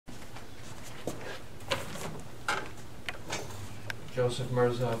Joseph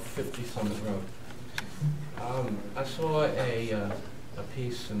Mirzoeff, 50 Summit Road. I saw a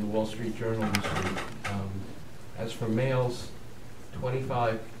piece in the Wall Street Journal this week. As for males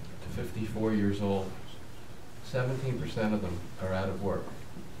 25 to 54 years old, 17% of them are out of work.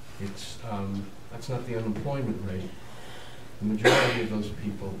 That's not the unemployment rate. The majority of those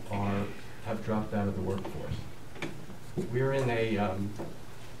people have dropped out of the workforce. We're in an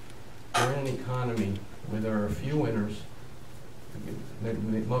economy where there are a few winners.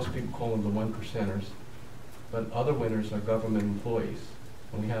 Most people call them the 1%ers, but other winners are government employees.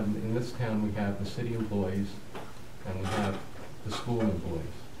 And we have, in this town, we have the city employees and we have the school employees.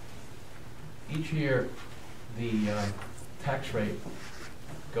 Each year, the tax rate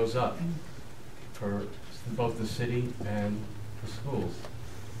goes up for both the city and the schools.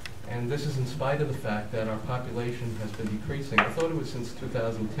 And this is in spite of the fact that our population has been decreasing. I thought it was since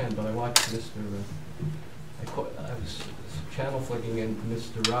 2010, but I watched I was channel flicking and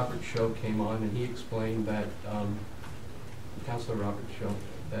Mr. Roberts' show came on and he explained that, Councilor Roberts' show,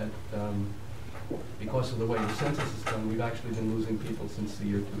 that because of the way the census is done, we've actually been losing people since the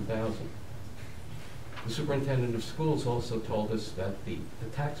year 2000. The superintendent of schools also told us that the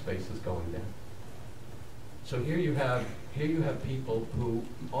tax base is going down. So here you have people who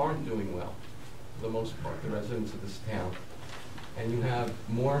aren't doing well, for the most part, the residents of this town, and you have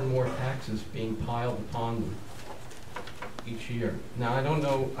more and more taxes being piled upon them each year. Now I don't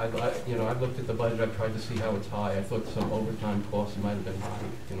know. I've looked at the budget. I've tried to see how it's high. I thought some overtime costs might have been high,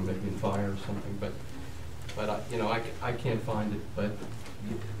 maybe in fire or something. But I can't find it. But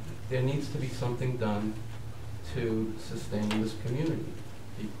there needs to be something done to sustain this community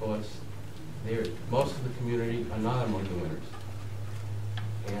because most of the community are not among the winners.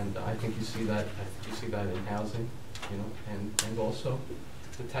 And I think you see that. You see that in housing, and also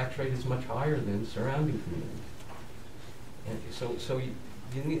the tax rate is much higher than surrounding communities. And so you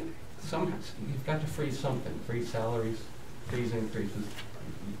need you've got to freeze something, freeze salaries, freeze increases.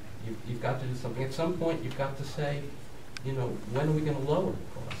 You've got to do something. At some point, you've got to say, when are we going to lower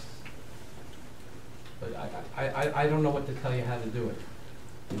the costs? But I don't know what to tell you how to do it.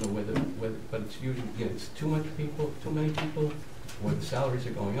 But it's usually it's too many people, or the salaries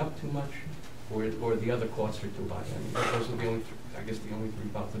are going up too much, or the other costs are too high. I mean, those are the only three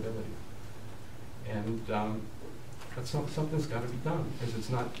possibilities. And but something's got to be done because it's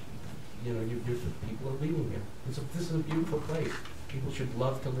not, people are leaving here. This is a beautiful place. People should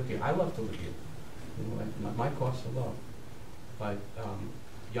love to live here. I love to live here. My costs are low, but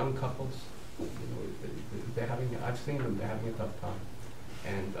young couples, they're I've seen them. They're having a tough time.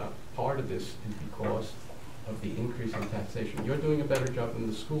 And part of this is because of the increase in taxation. You're doing a better job than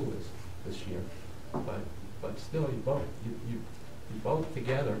the school is this year, but still, you both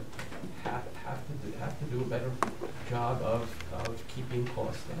together have to do a better job of keeping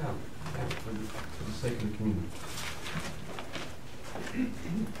costs down for the sake of the community.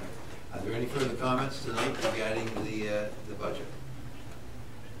 Are there any further comments tonight regarding the budget?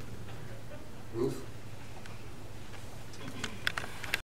 Ruth?